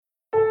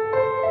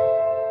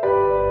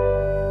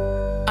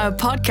A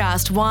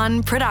Podcast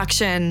One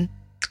production.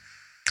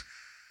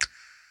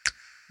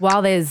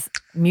 While there's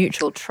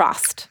mutual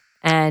trust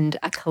and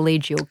a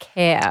collegial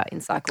care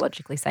in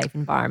psychologically safe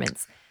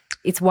environments,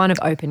 it's one of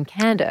open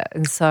candour.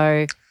 And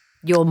so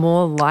you're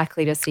more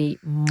likely to see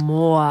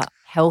more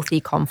healthy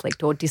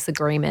conflict or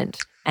disagreement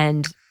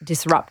and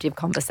disruptive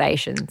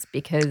conversations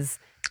because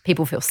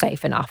people feel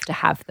safe enough to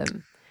have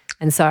them.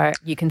 And so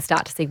you can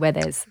start to see where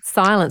there's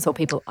silence or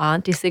people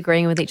aren't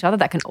disagreeing with each other.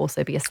 That can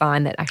also be a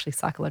sign that actually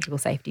psychological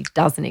safety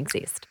doesn't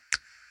exist.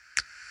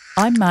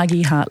 I'm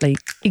Margie Hartley,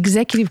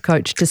 Executive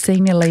Coach to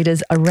senior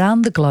leaders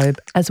around the globe,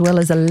 as well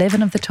as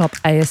 11 of the top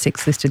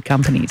ASX-listed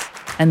companies.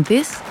 And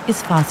this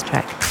is Fast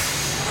Track.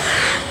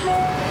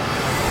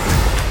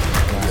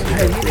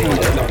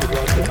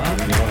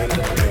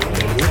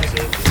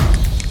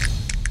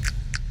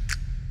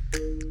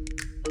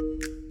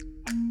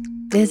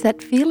 There's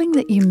that feeling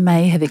that you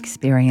may have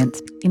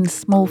experienced in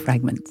small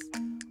fragments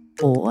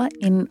or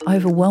in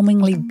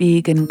overwhelmingly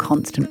big and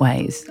constant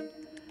ways.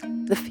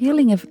 The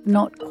feeling of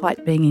not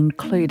quite being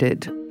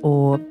included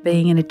or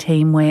being in a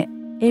team where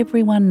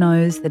everyone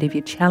knows that if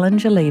you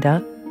challenge a leader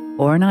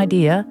or an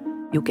idea,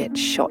 you'll get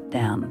shot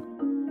down.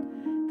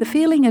 The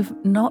feeling of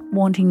not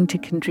wanting to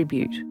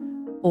contribute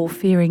or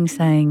fearing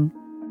saying,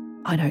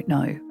 I don't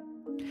know.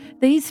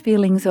 These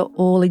feelings are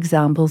all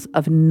examples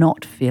of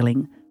not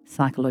feeling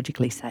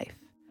psychologically safe.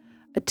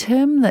 A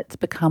term that's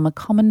become a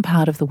common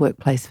part of the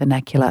workplace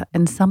vernacular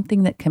and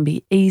something that can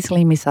be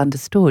easily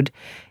misunderstood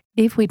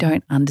if we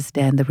don't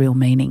understand the real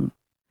meaning.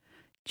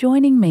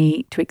 Joining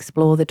me to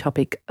explore the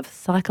topic of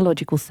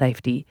psychological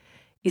safety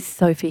is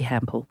Sophie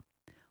Hampel,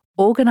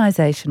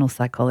 organisational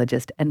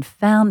psychologist and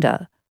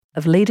founder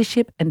of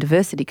leadership and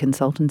diversity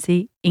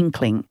consultancy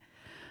Inkling.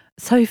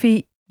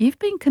 Sophie, you've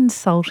been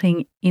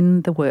consulting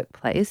in the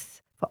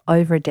workplace for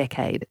over a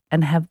decade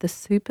and have the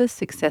super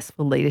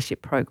successful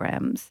leadership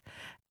programs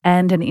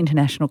and an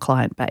international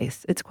client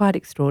base. It's quite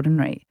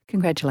extraordinary.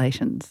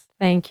 Congratulations.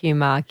 Thank you,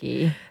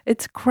 Margie.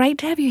 It's great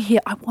to have you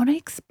here. I want to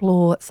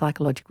explore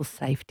psychological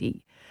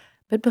safety.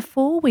 But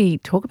before we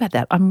talk about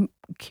that, I'm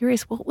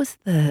curious, what was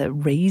the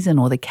reason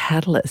or the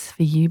catalyst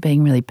for you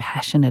being really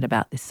passionate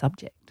about this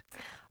subject?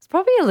 It's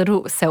probably a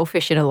little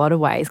selfish in a lot of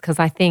ways because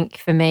I think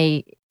for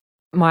me,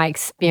 my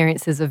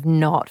experiences of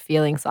not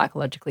feeling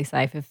psychologically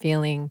safe, of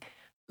feeling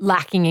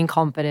lacking in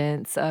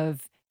confidence,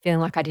 of feeling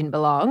like I didn't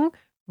belong,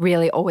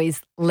 really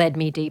always led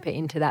me deeper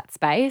into that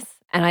space.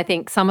 And I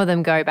think some of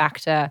them go back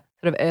to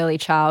sort of early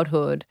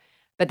childhood,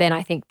 but then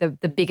I think the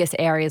biggest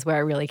areas where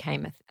it really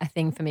came a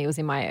thing for me was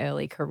in my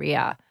early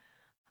career.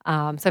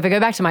 So if I go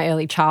back to my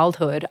early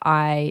childhood,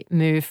 I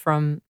moved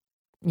from,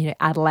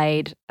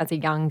 Adelaide as a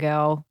young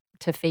girl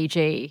to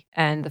Fiji,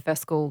 and the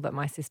first school that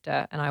my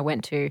sister and I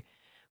went to,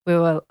 we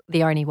were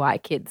the only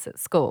white kids at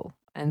school.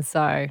 And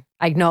so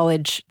I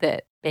acknowledge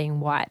that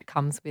being white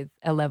comes with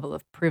a level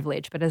of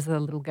privilege, but as a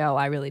little girl,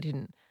 I really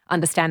didn't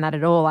understand that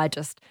at all. I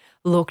just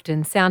looked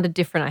and sounded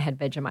different. I had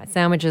Vegemite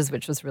sandwiches,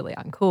 which was really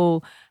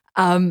uncool.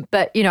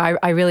 But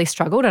I really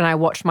struggled, and I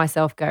watched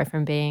myself go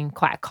from being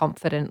quite a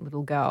confident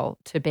little girl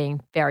to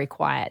being very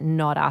quiet,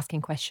 not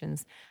asking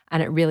questions,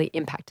 and it really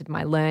impacted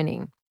my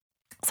learning.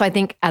 So I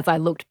think as I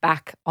looked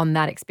back on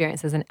that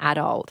experience as an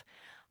adult,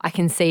 I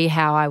can see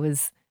how I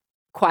was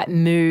quite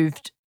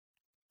moved,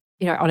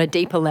 on a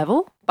deeper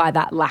level by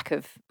that lack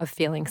of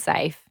feeling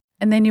safe.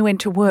 And then you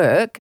went to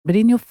work, but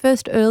in your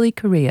first early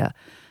career,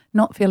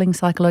 not feeling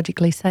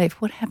psychologically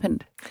safe, what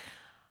happened?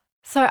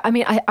 So,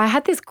 I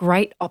had this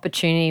great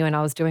opportunity when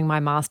I was doing my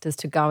master's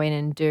to go in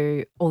and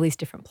do all these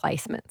different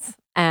placements.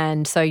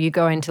 And so you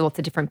go into lots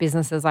of different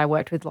businesses. I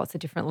worked with lots of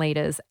different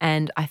leaders,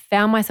 and I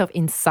found myself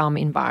in some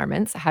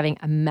environments having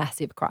a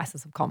massive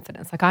crisis of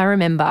confidence. Like I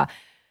remember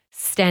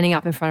standing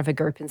up in front of a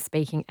group and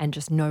speaking and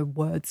just no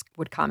words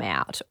would come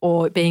out,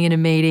 or being in a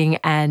meeting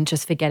and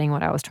just forgetting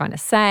what I was trying to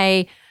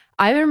say.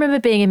 I remember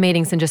being in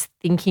meetings and just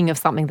thinking of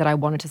something that I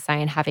wanted to say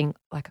and having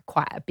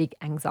quite a big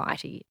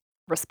anxiety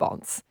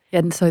response.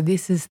 And so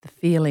this is the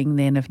feeling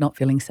then of not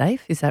feeling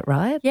safe, is that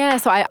right? Yeah,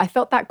 so I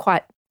felt that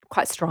quite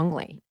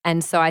strongly.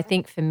 And so I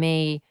think for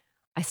me,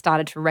 I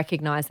started to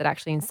recognise that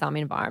actually in some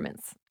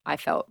environments I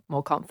felt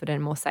more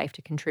confident, more safe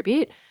to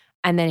contribute,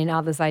 and then in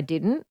others I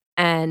didn't.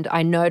 And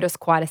I noticed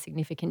quite a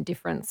significant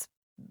difference,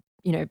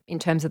 in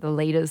terms of the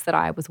leaders that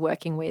I was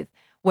working with,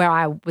 where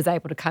I was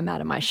able to come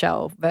out of my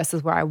shell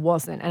versus where I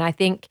wasn't. And I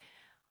think,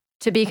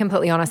 to be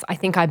completely honest, I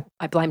think I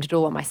blamed it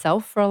all on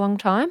myself for a long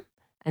time.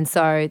 And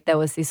so there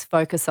was this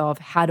focus of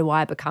how do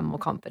I become more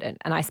confident?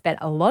 And I spent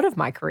a lot of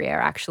my career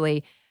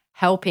actually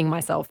helping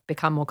myself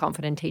become more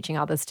confident, teaching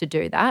others to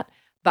do that.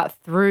 But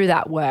through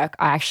that work,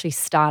 I actually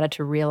started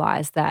to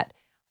realize that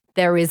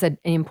there is an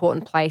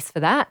important place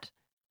for that,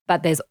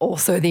 but there's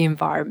also the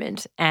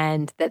environment,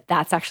 and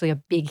that's actually a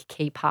big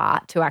key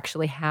part to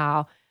actually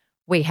how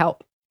we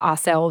help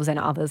ourselves and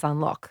others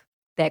unlock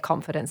their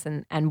confidence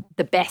and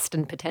the best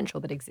and potential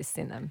that exists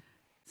in them.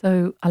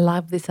 So I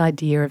love this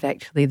idea of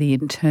actually the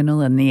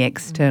internal and the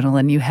external,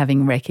 and you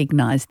having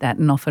recognised that.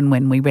 And often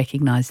when we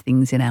recognise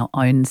things in our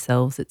own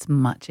selves, it's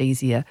much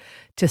easier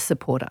to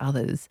support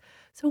others.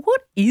 So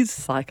what is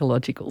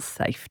psychological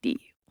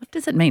safety? What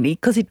does it mean?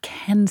 Because it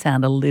can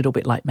sound a little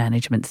bit like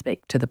management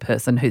speak to the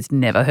person who's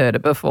never heard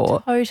it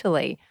before.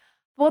 Totally.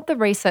 What the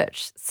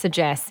research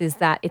suggests is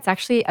that it's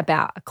actually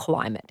about a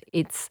climate.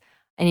 It's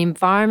an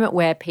environment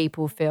where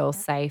people feel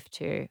safe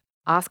to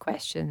ask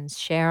questions,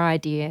 share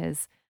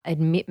ideas,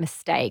 admit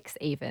mistakes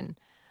even.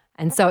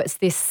 And so it's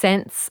this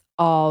sense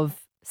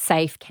of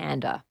safe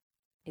candor.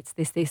 It's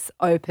this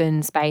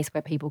open space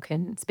where people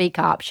can speak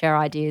up, share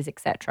ideas,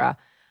 etc.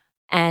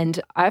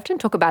 And I often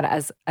talk about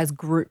it as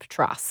group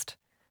trust.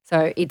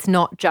 So it's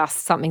not just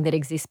something that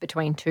exists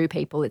between two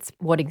people, it's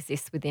what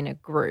exists within a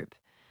group.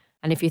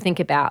 And if you think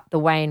about the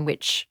way in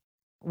which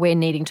we're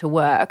needing to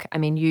work, I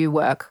mean, you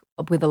work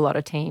with a lot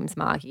of teams,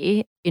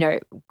 Margie,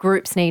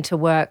 groups need to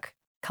work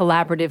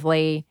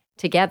collaboratively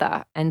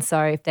together. And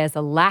so if there's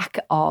a lack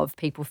of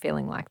people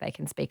feeling like they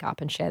can speak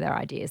up and share their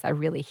ideas, that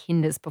really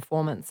hinders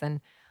performance.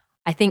 And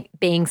I think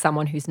being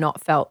someone who's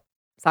not felt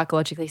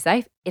psychologically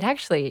safe,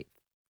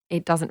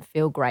 it doesn't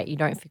feel great. You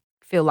don't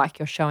feel like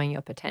you're showing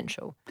your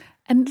potential.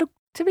 And look,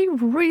 to be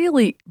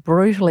really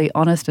brutally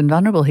honest and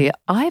vulnerable here,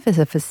 I've as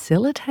a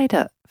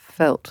facilitator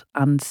felt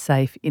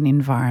unsafe in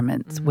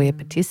environments where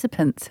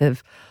participants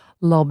have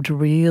lobbed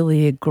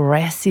really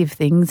aggressive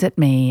things at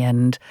me,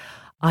 and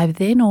I've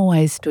then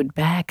always stood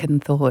back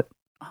and thought,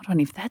 hold on,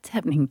 if that's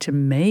happening to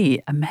me,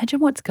 imagine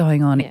what's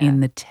going on in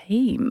the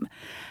team.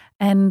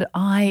 And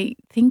I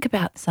think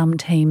about some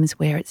teams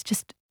where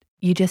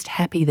you're just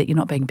happy that you're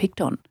not being picked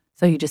on.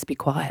 So you just be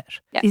quiet.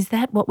 Yep. Is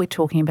that what we're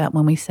talking about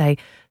when we say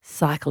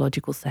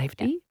psychological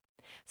safety?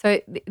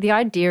 Yep. So the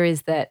idea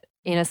is that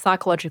in a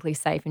psychologically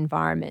safe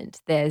environment,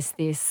 there's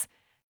this,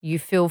 you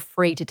feel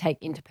free to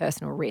take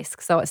interpersonal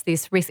risk. So it's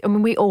this risk. I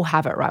mean, we all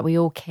have it, right? We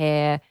all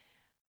care.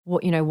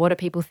 What do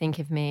people think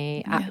of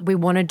me? Yeah. We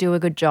want to do a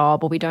good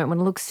job, or we don't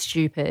want to look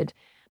stupid.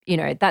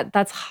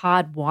 That's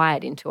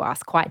hardwired into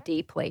us quite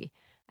deeply.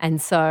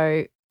 And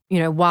so,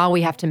 while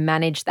we have to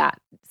manage that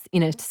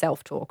inner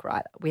self-talk,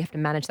 right? We have to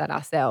manage that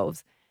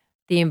ourselves.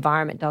 The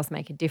environment does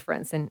make a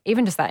difference. And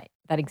even just that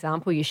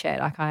example you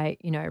shared, like I,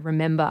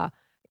 remember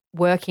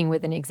working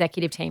with an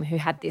executive team who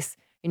had this,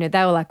 they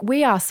were like,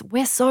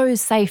 we're so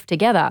safe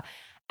together.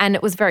 And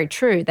it was very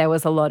true. There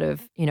was a lot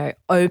of,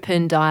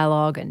 open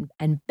dialogue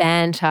and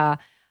banter.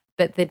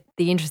 But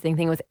the interesting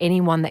thing was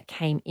anyone that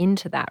came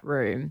into that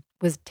room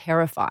was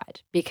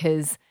terrified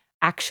because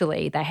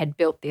actually they had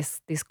built this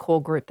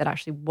core group that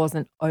actually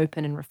wasn't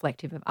open and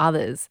reflective of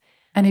others.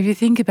 And if you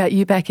think about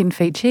you back in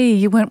Fiji,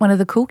 you weren't one of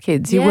the cool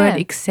kids. You weren't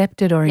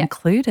accepted or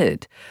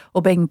included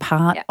or being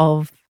part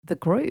of the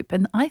group.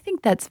 And I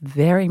think that's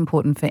very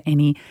important for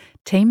any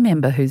team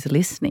member who's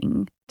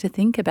listening to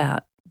think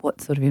about what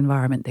sort of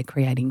environment they're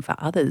creating for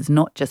others,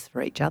 not just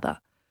for each other.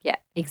 Yeah,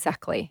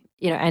 exactly.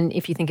 And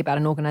if you think about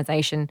an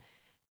organisation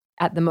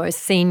at the most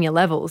senior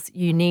levels,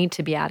 you need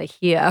to be able to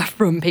hear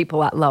from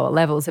people at lower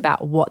levels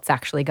about what's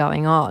actually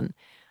going on,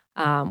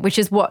 which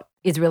is what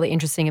is really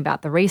interesting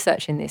about the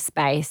research in this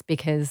space,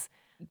 because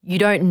you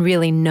don't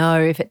really know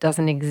if it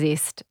doesn't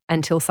exist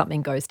until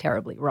something goes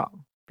terribly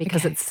wrong,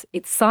 because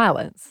it's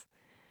silence.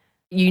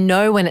 You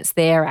know when it's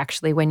there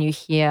actually when you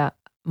hear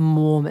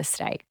more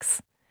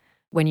mistakes,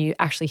 when you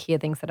actually hear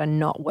things that are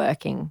not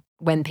working,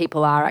 when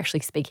people are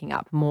actually speaking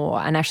up more.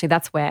 And actually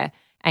that's where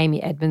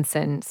Amy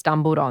Edmondson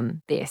stumbled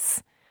on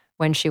this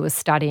when she was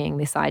studying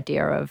this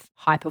idea of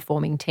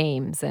high-performing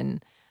teams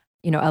and,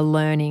 a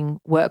learning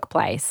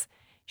workplace.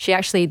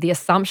 The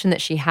assumption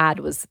that she had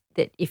was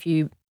that if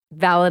you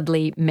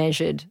validly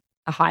measured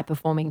a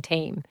high-performing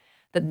team,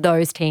 that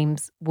those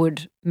teams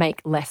would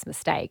make less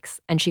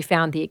mistakes. And she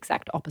found the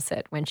exact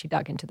opposite when she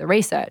dug into the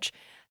research,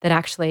 that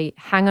actually,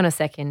 hang on a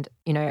second,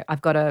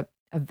 I've got a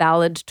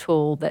valid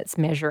tool that's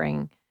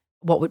measuring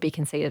what would be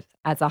considered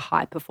as a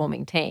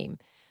high-performing team.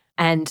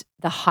 And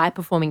the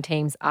high-performing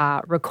teams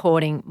are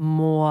recording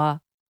more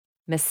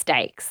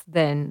mistakes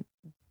than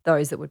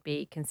those that would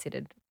be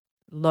considered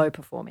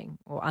low-performing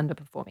or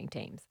underperforming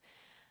teams.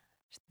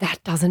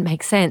 That doesn't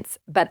make sense.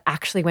 But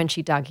actually when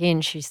she dug in,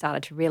 she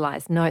started to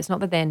realize, no, it's not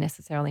that they're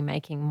necessarily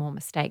making more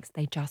mistakes.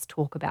 They just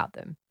talk about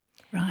them.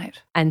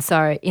 Right. And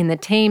so in the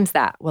teams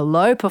that were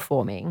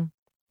low-performing,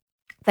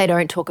 they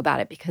don't talk about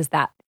it because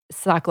that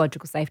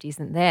psychological safety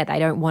isn't there. They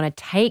don't want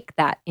to take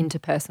that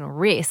interpersonal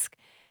risk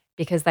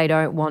because they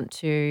don't want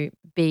to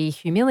be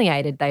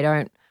humiliated. They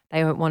don't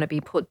want to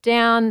be put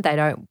down. They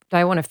don't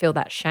want to feel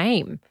that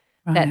shame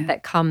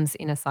that comes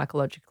in a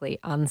psychologically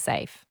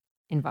unsafe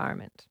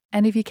environment.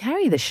 And if you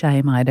carry the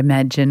shame, I'd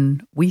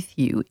imagine, with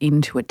you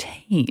into a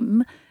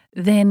team,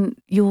 then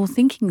your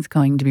thinking's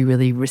going to be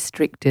really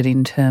restricted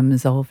in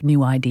terms of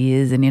new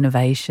ideas and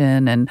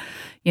innovation and,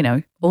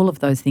 all of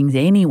those things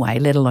anyway,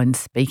 let alone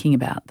speaking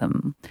about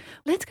them.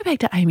 Let's go back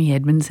to Amy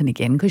Edmondson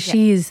again, because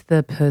she is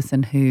the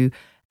person who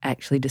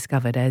actually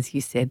discovered, as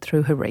you said,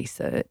 through her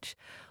research.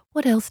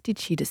 What else did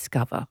she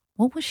discover?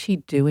 What was she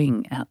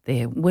doing out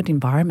there? What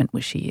environment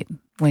was she in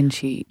when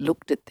she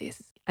looked at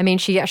this? I mean,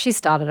 she actually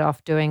started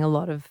off doing a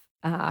lot of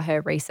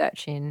her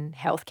research in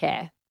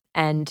healthcare,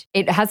 and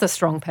it has a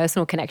strong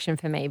personal connection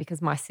for me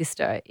because my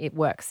sister, it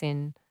works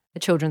in a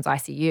children's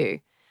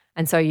ICU.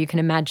 And so you can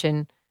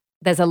imagine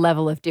there's a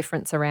level of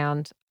difference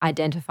around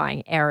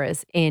identifying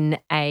errors in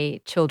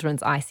a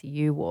children's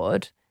ICU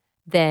ward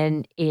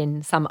than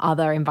in some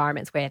other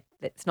environments where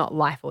it's not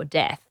life or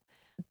death,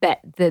 but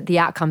the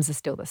outcomes are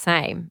still the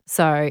same.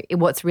 So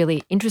what's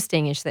really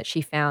interesting is that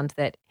she found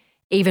that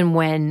even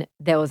when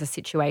there was a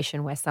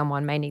situation where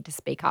someone may need to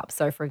speak up,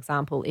 so for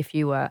example, if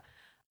you were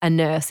a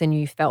nurse and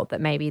you felt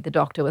that maybe the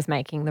doctor was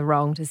making the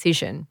wrong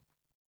decision,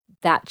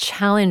 that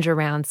challenge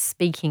around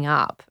speaking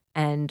up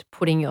and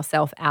putting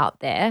yourself out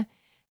there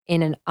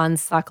in an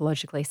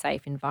unpsychologically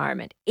safe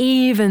environment,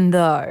 even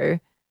though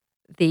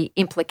the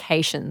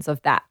implications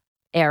of that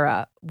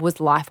error was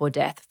life or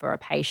death for a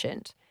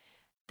patient,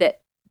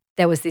 that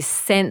there was this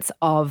sense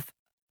of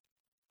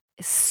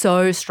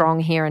so strong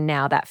here and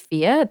now, that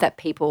fear that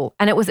people,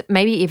 and it was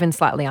maybe even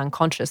slightly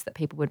unconscious that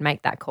people would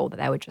make that call, that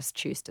they would just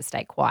choose to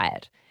stay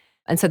quiet.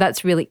 And so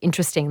that's really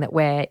interesting that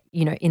where,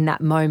 in that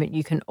moment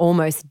you can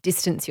almost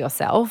distance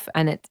yourself,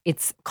 and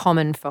it's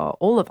common for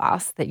all of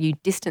us that you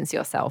distance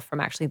yourself from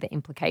actually the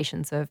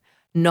implications of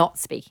not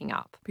speaking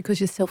up. Because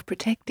you're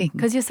self-protecting.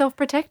 Because you're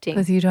self-protecting.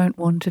 Because you don't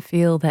want to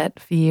feel that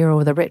fear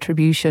or the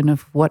retribution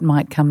of what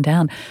might come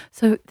down.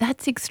 So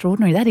that's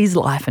extraordinary. That is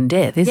life and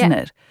death, isn't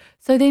it?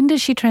 So then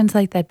does she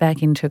translate that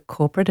back into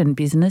corporate and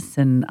business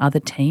and other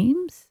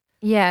teams?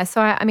 Yeah.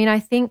 So, I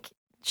think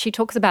she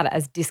talks about it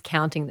as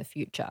discounting the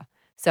future.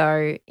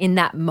 So in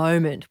that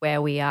moment where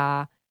we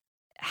have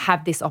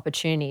this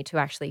opportunity to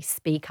actually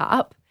speak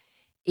up,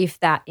 if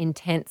that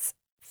intense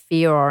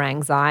fear or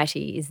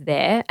anxiety is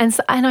there, and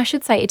I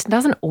should say it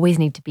doesn't always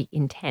need to be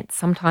intense.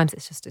 Sometimes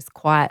it's just as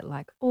quiet,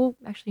 like, oh,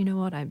 actually, you know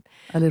what, I'm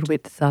a little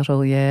bit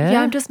subtle, yeah.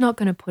 Yeah, I'm just not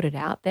going to put it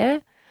out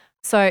there.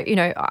 So,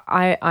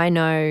 I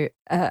know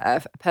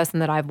a person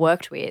that I've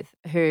worked with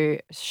who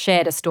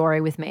shared a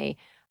story with me,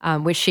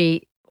 which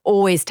she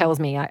always tells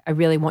me, I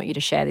really want you to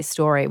share this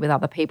story with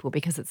other people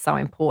because it's so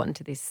important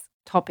to this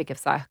topic of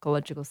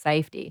psychological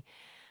safety.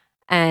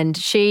 And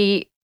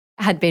she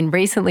had been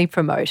recently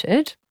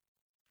promoted,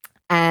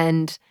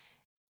 and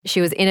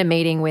she was in a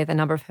meeting with a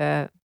number of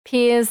her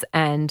peers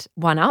and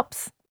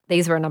one-ups.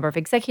 These were a number of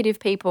executive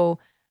people.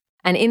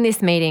 And in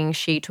this meeting,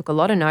 she took a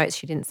lot of notes.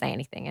 She didn't say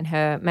anything. And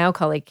her male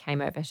colleague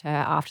came over to her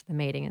after the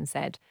meeting and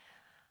said,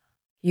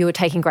 "You were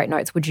taking great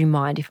notes. Would you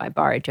mind if I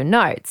borrowed your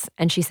notes?"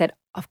 And she said,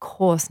 "Of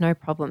course, no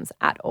problems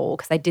at all,"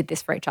 because they did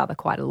this for each other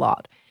quite a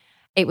lot.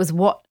 It was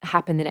what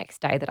happened the next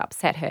day that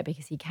upset her,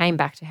 because he came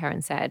back to her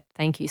and said,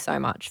 "Thank you so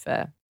much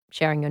for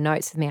sharing your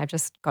notes with me. I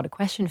just got a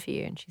question for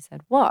you." And she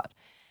said, "What?"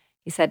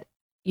 He said,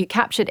 "You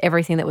captured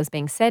everything that was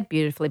being said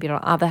beautifully, but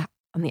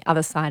on the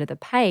other side of the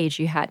page,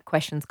 you had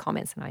questions,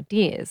 comments, and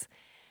ideas."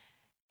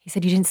 He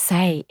said, "You didn't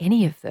say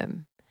any of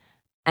them."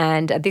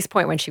 And at this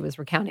point, when she was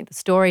recounting the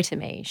story to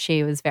me,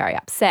 she was very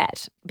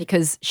upset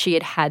because she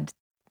had had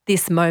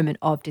this moment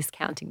of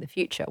discounting the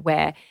future,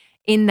 where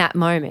in that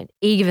moment,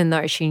 even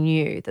though she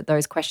knew that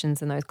those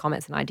questions and those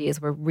comments and ideas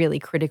were really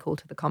critical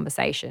to the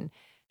conversation,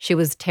 she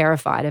was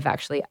terrified of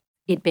actually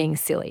it being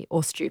silly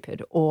or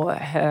stupid, or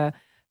her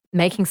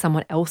making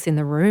someone else in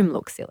the room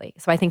look silly.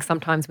 So I think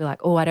sometimes we're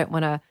like, oh, I don't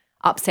want to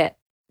upset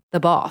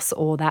the boss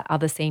or that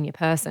other senior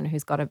person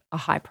who's got a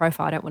high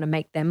profile. I don't want to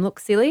make them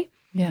look silly.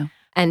 Yeah.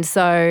 And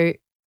so,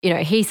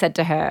 he said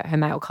to her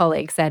male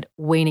colleague said,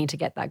 "We need to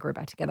get that group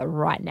back together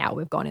right now.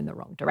 We've gone in the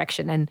wrong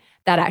direction." And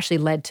that actually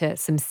led to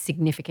some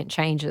significant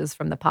changes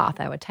from the path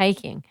they were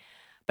taking.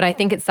 But I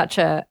think it's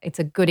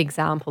a good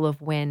example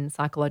of when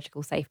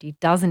psychological safety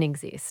doesn't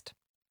exist,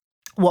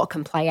 what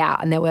can play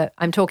out. And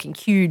I'm talking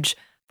huge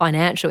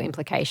financial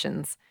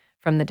implications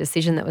from the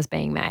decision that was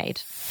being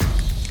made.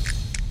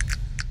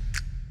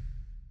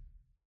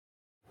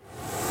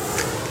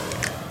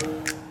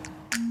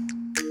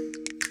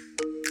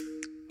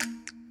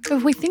 So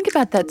if we think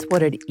about that's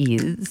what it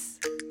is,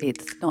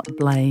 it's not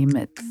blame,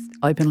 it's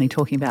openly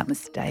talking about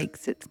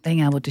mistakes, it's being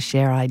able to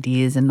share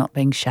ideas and not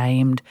being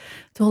shamed.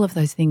 It's all of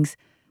those things.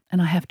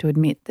 And I have to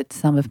admit that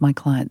some of my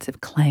clients have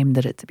claimed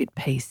that it's a bit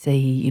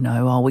PC,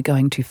 we're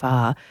going too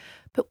far.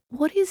 But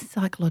what is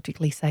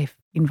psychologically safe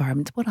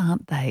environments? What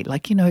aren't they?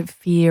 Like,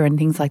 fear and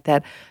things like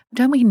that.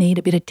 Don't we need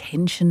a bit of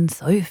tension,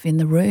 Soph, in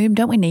the room?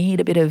 Don't we need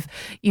a bit of,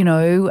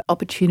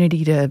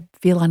 opportunity to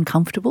feel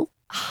uncomfortable?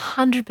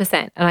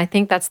 100%. And I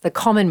think that's the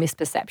common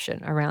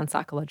misperception around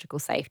psychological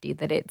safety,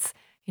 that it's,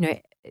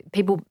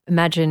 people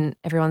imagine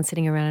everyone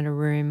sitting around in a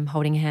room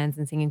holding hands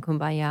and singing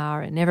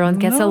Kumbaya and everyone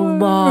gets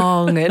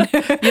along. And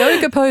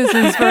yoga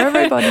poses for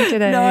everybody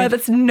today. No,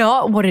 that's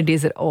not what it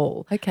is at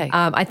all. Okay.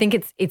 I think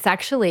it's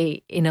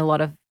actually, in a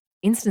lot of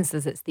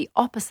instances, it's the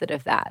opposite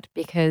of that,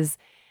 because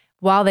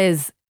while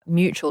there's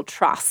mutual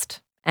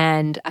trust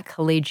and a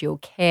collegial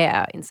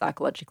care in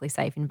psychologically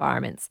safe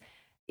environments,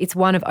 it's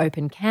one of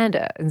open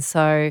candor. And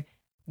so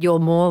you're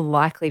more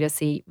likely to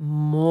see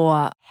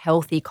more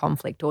healthy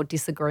conflict or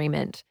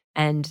disagreement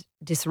and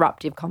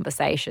disruptive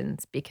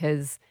conversations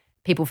because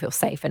people feel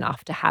safe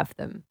enough to have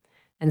them.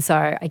 And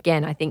so,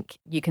 again, I think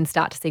you can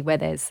start to see where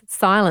there's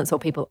silence or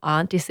people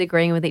aren't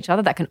disagreeing with each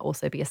other. That can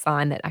also be a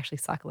sign that actually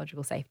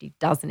psychological safety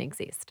doesn't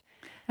exist.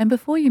 And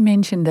before you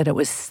mentioned that it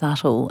was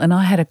subtle, and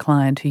I had a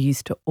client who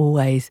used to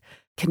always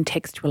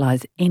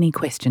contextualise any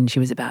question she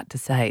was about to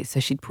say. So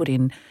she'd put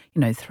in,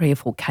 3 or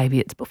 4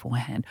 caveats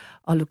beforehand.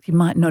 Oh, look, you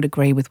might not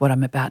agree with what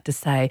I'm about to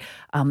say.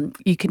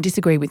 You can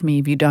disagree with me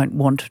if you don't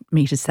want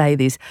me to say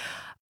this.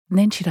 And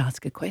then she'd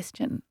ask a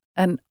question.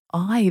 And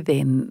I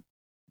then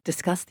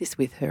discussed this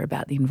with her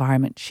about the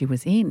environment she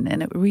was in,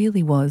 and it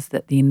really was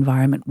that the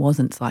environment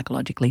wasn't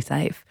psychologically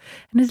safe.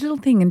 And it's a little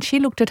thing, and she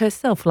looked at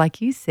herself, like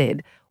you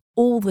said,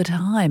 all the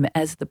time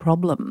as the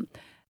problem.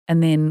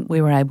 And then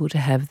we were able to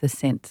have the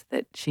sense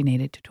that she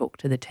needed to talk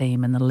to the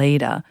team and the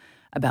leader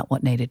about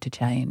what needed to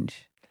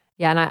change.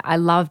 Yeah, and I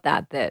love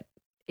that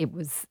it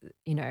was,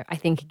 I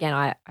think, again,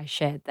 I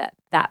shared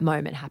that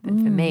moment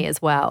happened for me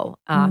as well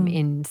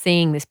in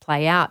seeing this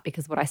play out,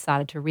 because what I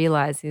started to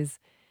realise is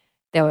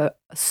there were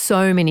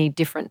so many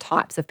different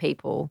types of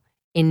people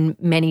in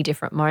many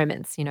different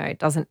moments. It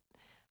doesn't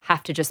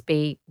have to just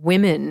be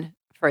women,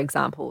 for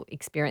example,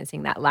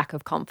 experiencing that lack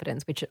of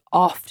confidence, which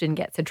often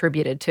gets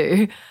attributed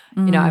to.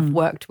 I've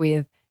worked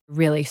with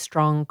really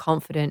strong,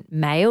 confident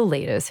male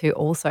leaders who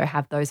also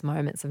have those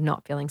moments of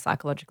not feeling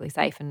psychologically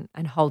safe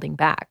and holding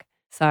back.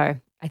 So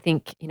I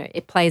think,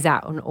 it plays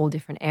out on all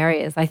different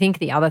areas. I think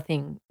the other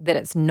thing that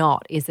it's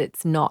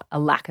not a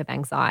lack of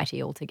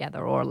anxiety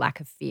altogether or a lack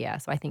of fear.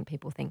 So I think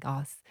people think,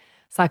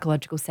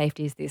 psychological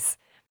safety is this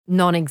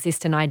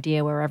non-existent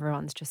idea where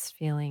everyone's just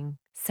feeling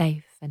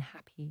safe and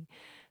happy.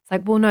 It's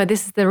like, well, no,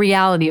 this is the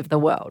reality of the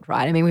world,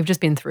 right? I mean, we've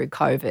just been through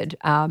COVID.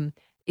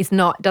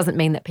 Doesn't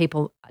mean that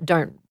people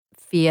don't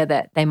fear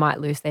that they might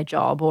lose their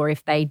job, or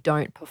if they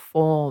don't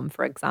perform,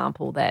 for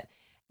example, that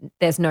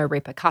there's no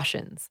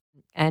repercussions.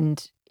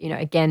 And,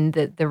 again,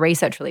 the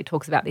research really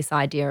talks about this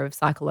idea of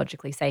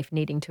psychologically safe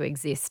needing to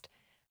exist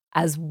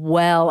as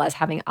well as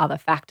having other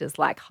factors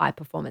like high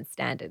performance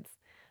standards.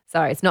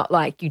 So it's not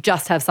like you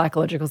just have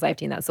psychological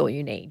safety and that's all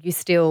you need. You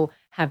still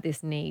have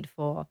this need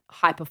for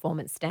high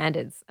performance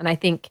standards. And I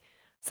think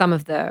some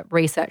of the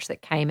research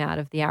that came out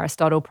of the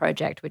Aristotle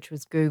project, which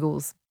was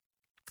Google's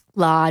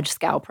large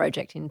scale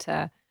project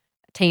into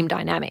team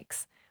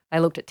dynamics, they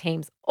looked at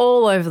teams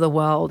all over the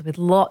world with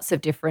lots of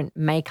different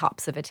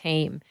makeups of a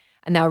team.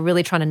 And they were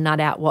really trying to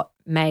nut out what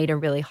made a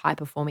really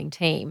high-performing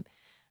team.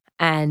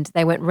 And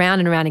they went round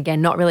and round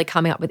again, not really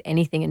coming up with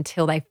anything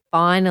until they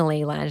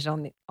finally landed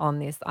on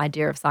this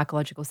idea of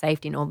psychological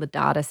safety, and all the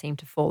data seemed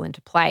to fall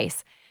into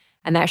place.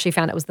 And they actually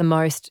found it was the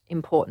most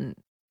important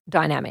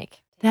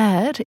dynamic.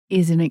 That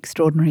is an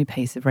extraordinary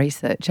piece of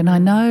research. And I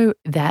know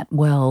that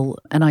well.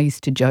 And I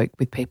used to joke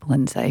with people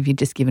and say, if you'd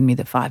just given me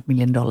the $5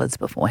 million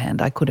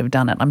beforehand, I could have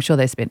done it. I'm sure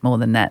they spent more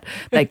than that.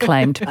 They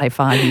claimed to pay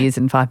 5 years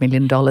and $5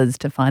 million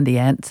to find the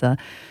answer.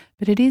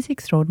 But it is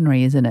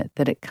extraordinary, isn't it,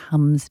 that it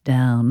comes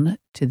down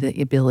to the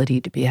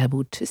ability to be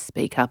able to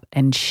speak up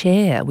and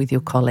share with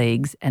your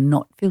colleagues and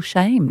not feel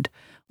shamed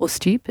or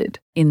stupid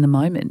in the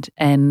moment,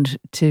 and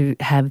to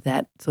have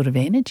that sort of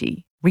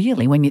energy.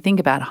 Really, when you think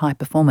about high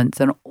performance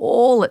and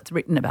all that's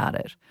written about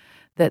it,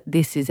 that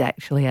this is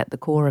actually at the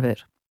core of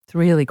it. It's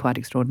really quite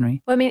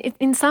extraordinary. Well, I mean,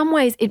 in some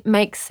ways it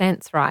makes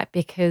sense, right?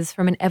 Because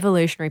from an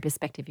evolutionary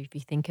perspective, if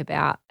you think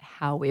about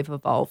how we've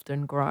evolved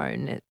and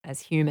grown as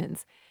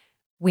humans,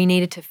 we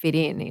needed to fit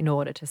in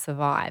order to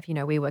survive.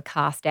 We were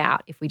cast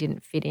out if we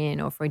didn't fit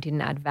in or if we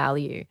didn't add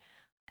value.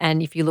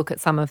 And if you look at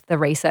some of the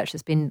research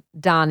that's been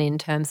done in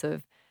terms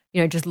of,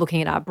 just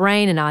looking at our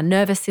brain and our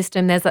nervous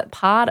system, there's a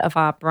part of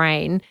our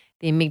brain,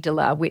 the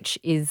amygdala, which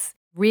is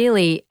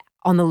really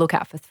on the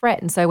lookout for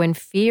threat. And so when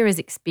fear is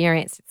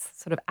experienced, it's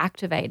sort of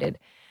activated.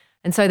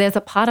 And so there's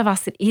a part of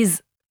us that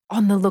is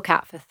on the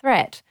lookout for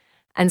threat.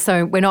 And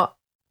so we're not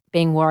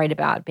being worried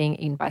about being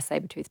eaten by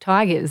saber-toothed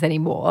tigers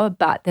anymore,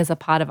 but there's a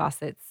part of us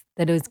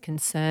that is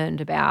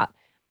concerned about,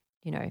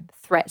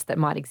 threats that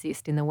might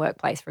exist in the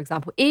workplace, for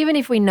example, even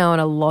if we know on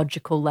a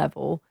logical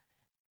level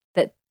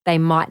that they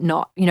might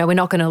not, we're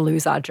not going to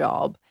lose our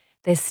job.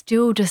 There's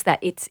still just that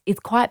it's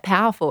quite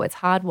powerful. It's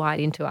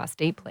hardwired into us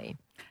deeply.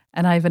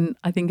 And I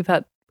think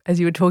about,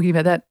 as you were talking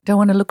about that, don't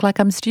want to look like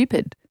I'm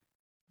stupid,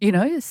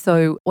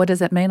 So what does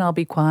that mean? I'll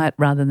be quiet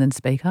rather than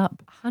speak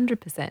up.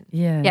 100%.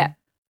 Yeah.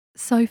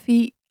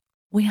 Sophie,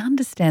 we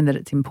understand that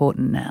it's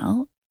important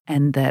now,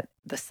 and that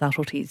the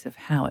subtleties of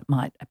how it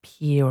might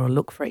appear or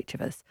look for each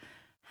of us.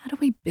 How do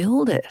we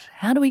build it?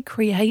 How do we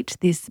create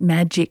this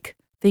magic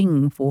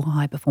thing for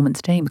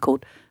high-performance team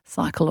called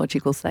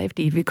psychological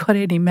safety? Have you got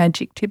any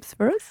magic tips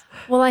for us?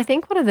 Well, I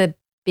think one of the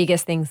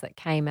biggest things that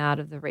came out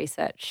of the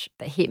research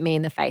that hit me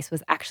in the face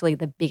was actually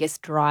the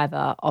biggest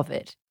driver of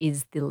it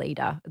is the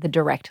leader, the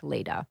direct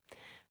leader.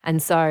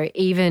 And so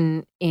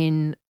even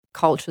in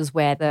cultures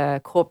where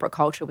the corporate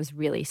culture was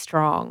really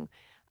strong,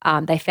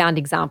 they found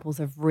examples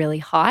of really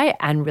high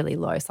and really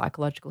low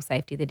psychological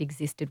safety that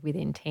existed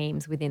within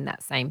teams within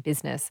that same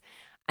business.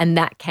 And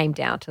that came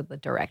down to the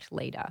direct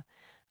leader.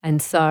 And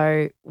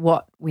so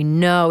what we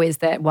know is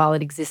that while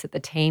it exists at the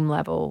team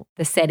level,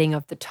 the setting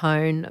of the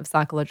tone of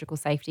psychological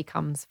safety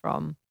comes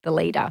from the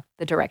leader,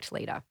 the direct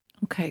leader.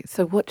 Okay,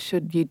 so what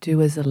should you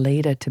do as a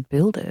leader to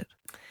build it?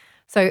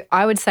 So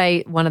I would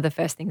say one of the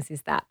first things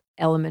is that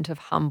element of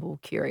humble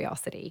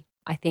curiosity.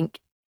 I think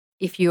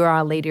if you are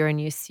a leader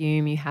and you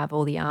assume you have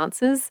all the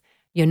answers,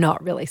 you're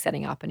not really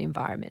setting up an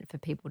environment for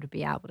people to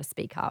be able to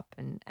speak up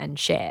and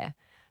share.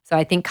 So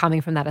I think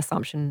coming from that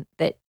assumption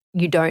that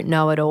you don't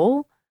know it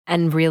all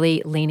and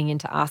really leaning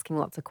into asking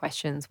lots of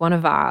questions. One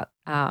of our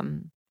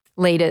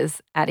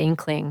leaders at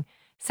Inkling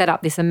set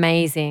up this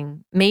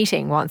amazing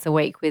meeting once a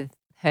week with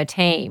her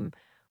team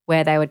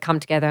where they would come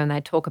together and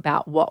they'd talk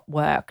about what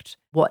worked,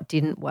 what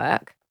didn't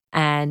work,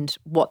 and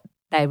what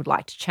they would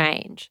like to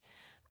change.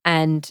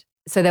 And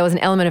so there was an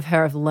element of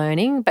her of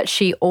learning, but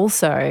she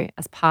also,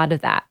 as part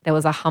of that, there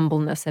was a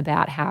humbleness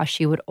about how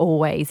she would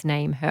always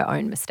name her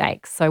own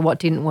mistakes. So what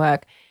didn't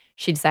work,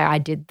 she'd say, I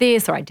did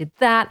this or I did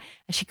that.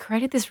 And she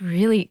created this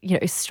really,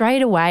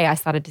 straight away I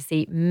started to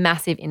see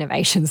massive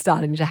innovation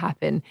starting to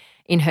happen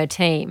in her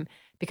team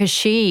because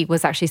she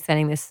was actually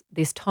setting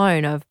this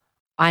tone of,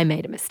 I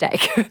made a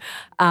mistake.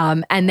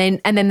 And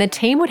then the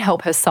team would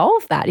help her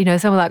solve that.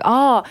 Someone like,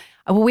 oh,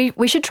 well,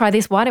 we should try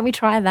this. Why don't we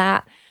try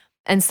that?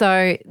 And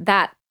so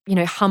that,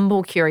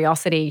 humble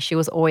curiosity, she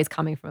was always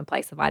coming from a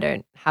place of I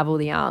don't have all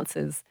the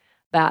answers,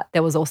 but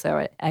there was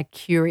also a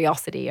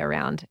curiosity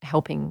around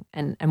helping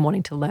and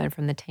wanting to learn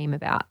from the team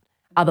about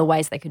other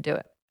ways they could do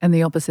it. And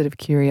the opposite of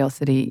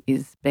curiosity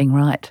is being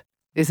right,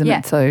 isn't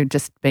it? So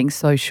just being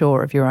so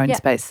sure of your own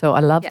space. So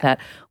I love that.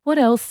 What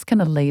else can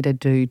a leader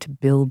do to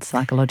build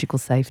psychological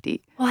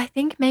safety? Well, I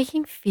think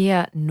making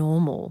fear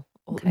normal.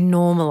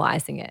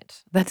 Normalizing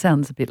it. That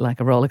sounds a bit like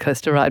a roller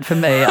coaster ride for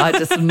me. I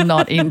just am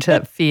not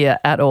into fear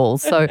at all.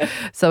 So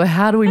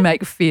how do we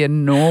make fear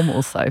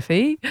normal,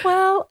 Sophie?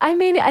 Well,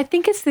 I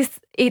think it's this.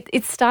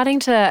 It's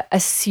starting to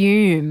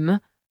assume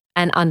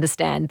and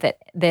understand that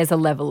there's a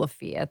level of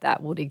fear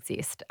that would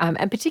exist, and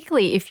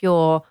particularly if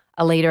you're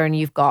a leader and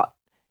you've got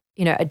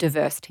a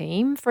diverse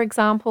team, for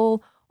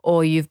example,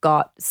 or you've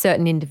got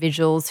certain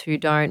individuals who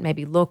don't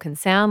maybe look and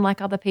sound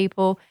like other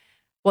people.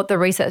 What the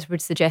research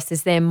would suggest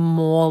is they're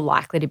more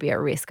likely to be at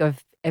risk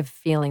of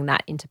feeling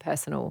that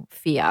interpersonal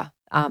fear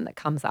that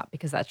comes up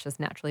because that's just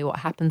naturally what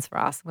happens for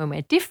us when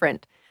we're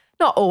different.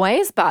 Not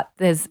always, but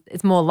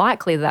it's more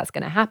likely that's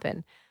going to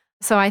happen.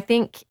 So I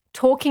think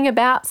talking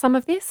about some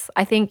of this,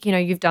 I think,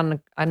 you've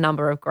done a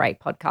number of great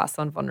podcasts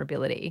on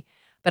vulnerability,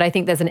 but I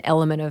think there's an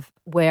element of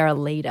where a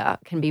leader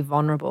can be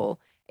vulnerable.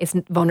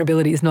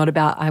 Vulnerability is not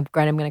about, I'm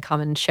going to come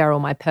and share all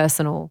my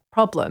personal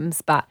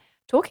problems, but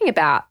talking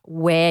about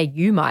where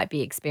you might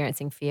be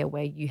experiencing fear,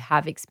 where you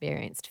have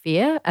experienced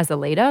fear as a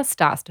leader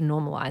starts to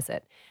normalize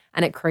it.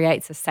 And it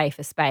creates a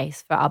safer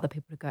space for other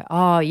people to go,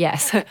 oh,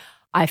 yes,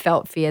 I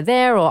felt fear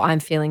there, or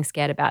I'm feeling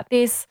scared about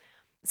this.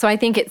 So I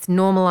think it's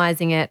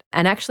normalizing it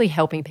and actually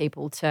helping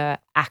people to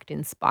act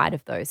in spite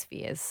of those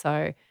fears.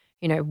 So,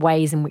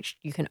 ways in which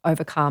you can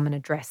overcome and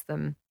address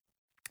them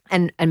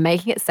and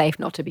making it safe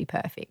not to be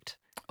perfect.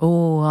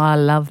 Oh, I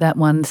love that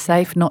one.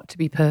 Safe not to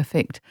be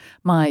perfect.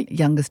 My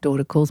youngest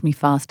daughter calls me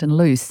fast and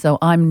loose, so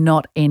I'm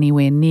not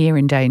anywhere near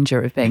in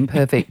danger of being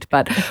perfect.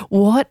 But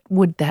what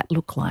would that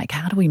look like?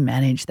 How do we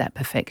manage that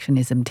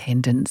perfectionism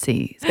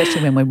tendency,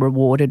 especially when we're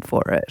rewarded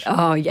for it?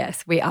 Oh,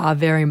 yes, we are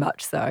very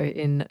much so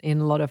in a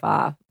lot of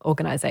our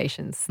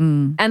organisations.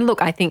 And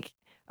look, I think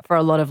for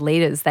a lot of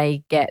leaders,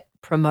 they get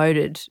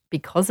promoted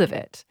because of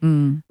it.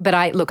 But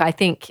I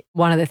think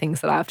one of the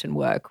things that I often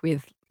work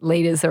with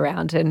leaders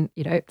around and,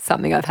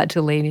 something I've had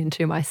to lean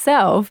into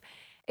myself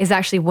is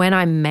actually when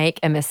I make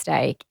a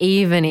mistake,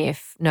 even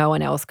if no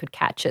one else could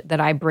catch it, that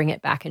I bring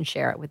it back and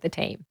share it with the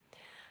team.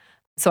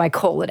 So I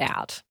call it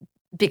out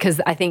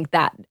because I think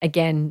that,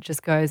 again,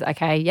 just goes,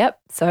 okay, yep,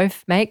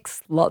 Soph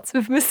makes lots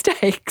of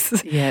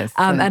mistakes. Yes.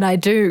 And I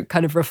do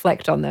kind of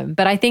reflect on them.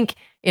 But I think,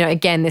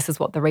 again, this is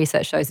what the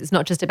research shows. It's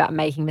not just about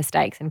making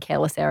mistakes and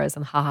careless errors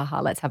and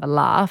let's have a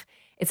laugh.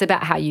 It's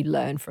about how you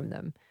learn from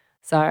them.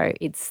 So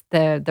it's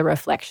the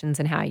reflections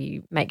and how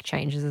you make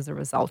changes as a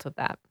result of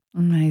that.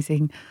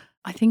 Amazing.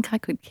 I think I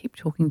could keep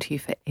talking to you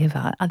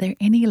forever. Are there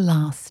any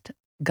last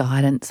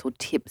guidance or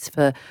tips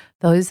for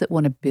those that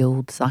want to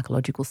build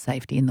psychological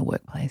safety in the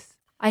workplace?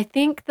 I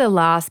think the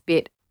last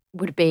bit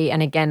would be,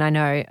 and again, I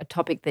know a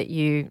topic that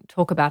you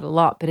talk about a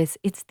lot, but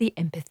it's the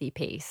empathy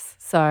piece.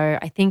 So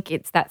I think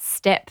it's that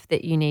step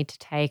that you need to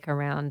take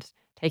around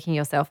taking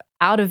yourself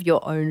out of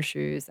your own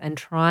shoes and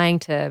trying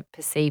to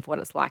perceive what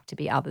it's like to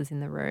be others in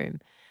the room.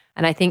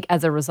 And I think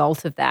as a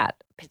result of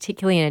that,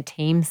 particularly in a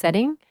team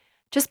setting,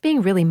 just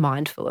being really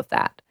mindful of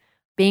that,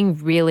 being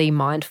really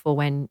mindful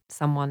when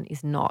someone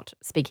is not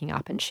speaking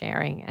up and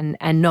sharing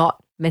and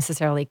not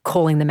necessarily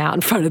calling them out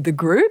in front of the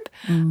group,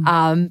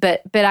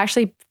 but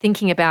actually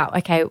thinking about,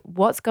 okay,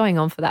 what's going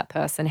on for that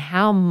person?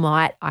 How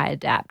might I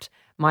adapt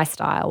my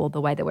style or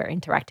the way that we're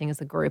interacting as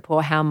a group,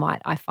 or how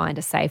might I find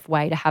a safe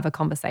way to have a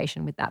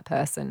conversation with that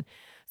person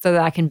so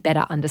that I can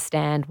better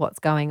understand what's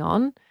going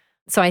on?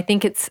 So I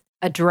think it's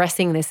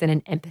addressing this in an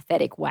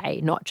empathetic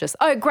way, not just,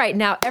 oh, great,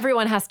 now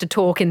everyone has to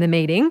talk in the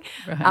meeting.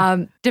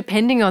 Right.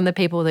 Depending on the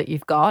people that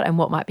you've got and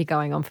what might be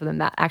going on for them,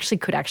 that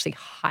could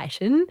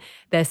heighten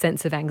their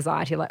sense of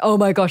anxiety. Like, oh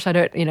my gosh,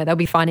 they'll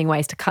be finding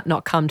ways to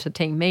not come to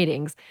team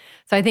meetings.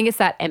 So I think it's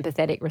that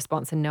empathetic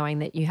response and knowing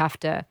that you have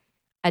to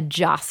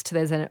adjust.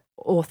 There's an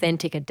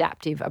authentic,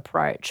 adaptive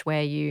approach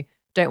where you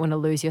don't want to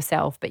lose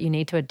yourself, but you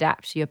need to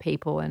adapt to your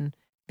people and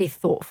be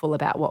thoughtful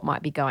about what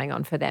might be going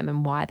on for them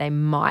and why they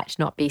might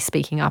not be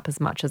speaking up as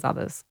much as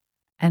others.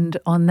 And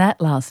on that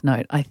last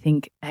note, I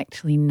think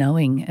actually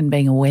knowing and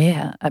being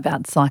aware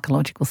about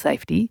psychological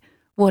safety,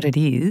 what it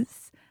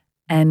is,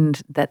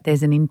 and that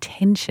there's an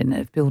intention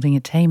of building a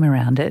team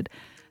around it,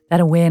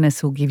 that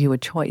awareness will give you a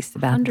choice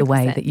about 100%. the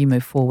way that you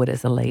move forward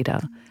as a leader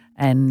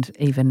and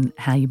even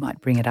how you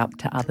might bring it up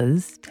to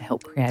others to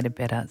help create a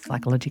better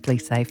psychologically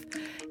safe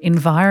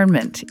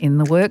environment in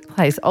the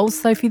workplace. Oh,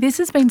 Sophie, this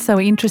has been so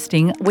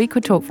interesting. We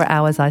could talk for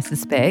hours, I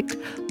suspect.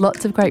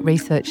 Lots of great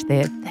research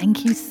there.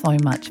 Thank you so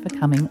much for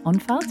coming on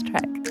Fast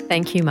Track.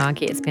 Thank you,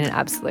 Margie. It's been an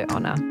absolute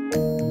honour.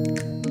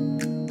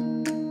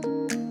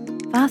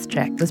 Fast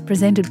Track was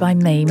presented by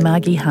me,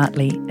 Margie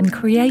Hartley, and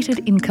created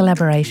in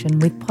collaboration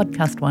with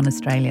Podcast One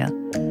Australia.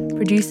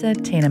 Producer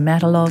Tina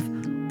Matalov,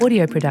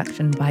 audio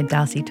production by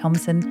Darcy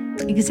Thompson,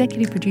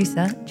 executive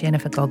producer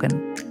Jennifer Goggin.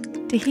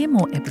 To hear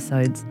more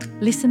episodes,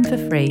 listen for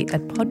free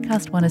at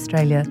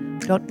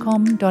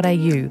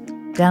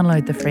podcastoneaustralia.com.au,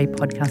 download the free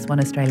Podcast One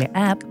Australia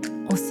app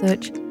or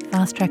search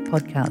Fast Track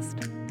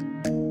Podcast.